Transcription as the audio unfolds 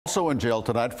Also in jail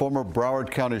tonight, former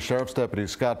Broward County Sheriff's Deputy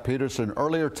Scot Peterson.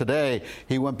 Earlier today,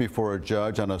 he went before a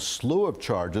judge on a slew of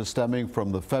charges stemming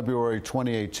from the February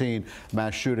 2018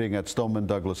 mass shooting at Stoneman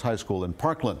Douglas High School in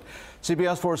Parkland.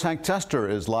 CBS 4's Hank Tester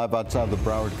is live outside the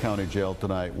Broward County Jail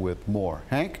tonight with more.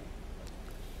 Hank?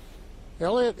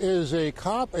 Elliot, is a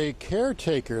cop a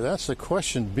caretaker? That's the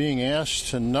question being asked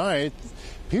tonight.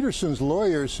 Peterson's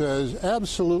lawyer says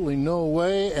absolutely no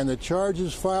way, and the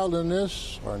charges filed in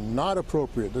this are not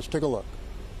appropriate. Let's take a look.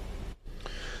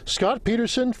 Scot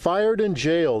Peterson fired and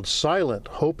jailed, silent,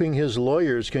 hoping his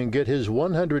lawyers can get his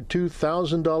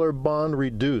 $102,000 bond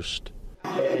reduced.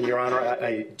 And Your Honor,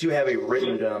 I do have a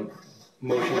written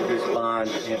motion to reduce bond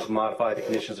and to modify the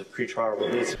conditions of pretrial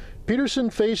release. Peterson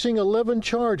facing 11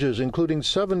 charges, including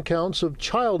 7 counts of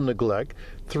child neglect,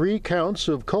 3 counts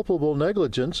of culpable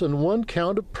negligence, and 1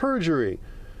 count of perjury,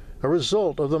 a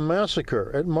result of the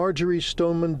massacre at Marjorie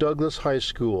Stoneman Douglas High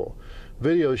School.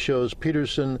 Video shows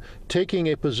Peterson taking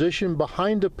a position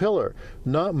behind a pillar,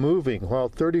 not moving, while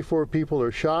 34 people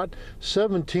are shot,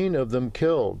 17 of them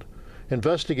killed.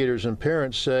 Investigators and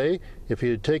parents say if he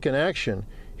had taken action,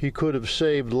 he could have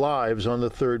saved lives on the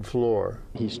 3rd floor.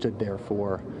 He stood there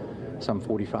for some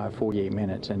 45, 48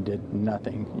 minutes and did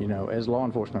nothing. You know, as law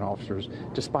enforcement officers,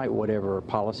 despite whatever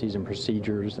policies and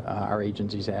procedures our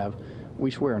agencies have,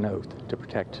 we swear an oath to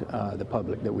protect the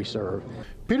public that we serve.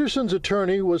 Peterson's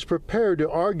attorney was prepared to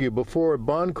argue before a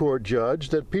bond court judge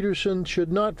that Peterson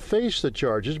should not face the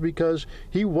charges because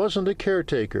he wasn't a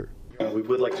caretaker. We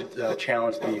would like to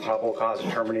challenge the probable cause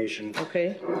determination,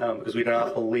 because we do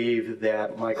not believe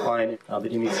that my client,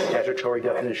 that he meets the statutory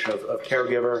definition of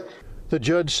caregiver. The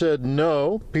judge said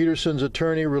no. Peterson's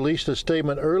attorney released a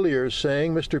statement earlier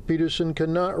saying Mr. Peterson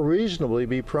cannot reasonably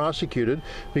be prosecuted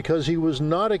because he was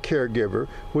not a caregiver,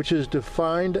 which is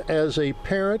defined as a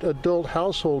parent, adult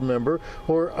household member,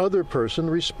 or other person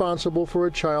responsible for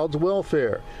a child's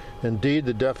welfare. Indeed,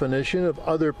 the definition of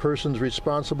other persons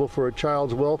responsible for a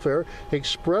child's welfare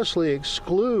expressly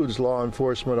excludes law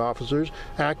enforcement officers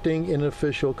acting in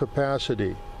official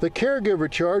capacity. The caregiver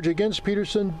charge against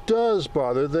Peterson does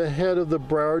bother the head of the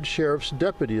Broward Sheriff's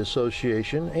Deputy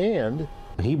Association, and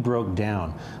he broke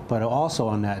down. But also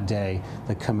on that day,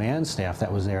 the command staff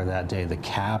that was there that day, the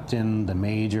captain, the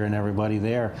major, and everybody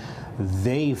there,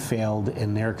 they failed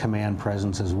in their command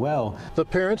presence as well. The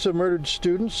parents of murdered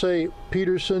students say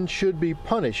Peterson should be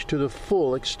punished to the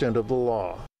full extent of the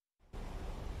law.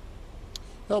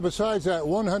 Well, besides that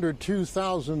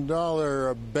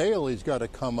 $102,000 bail he's got to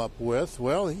come up with,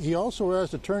 well, he also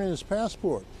has to turn in his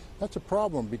passport. That's a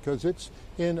problem because it's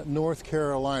in North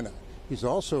Carolina. He's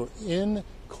also in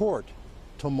court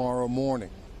tomorrow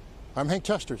morning. I'm Hank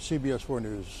Tester, CBS 4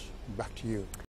 News. Back to you.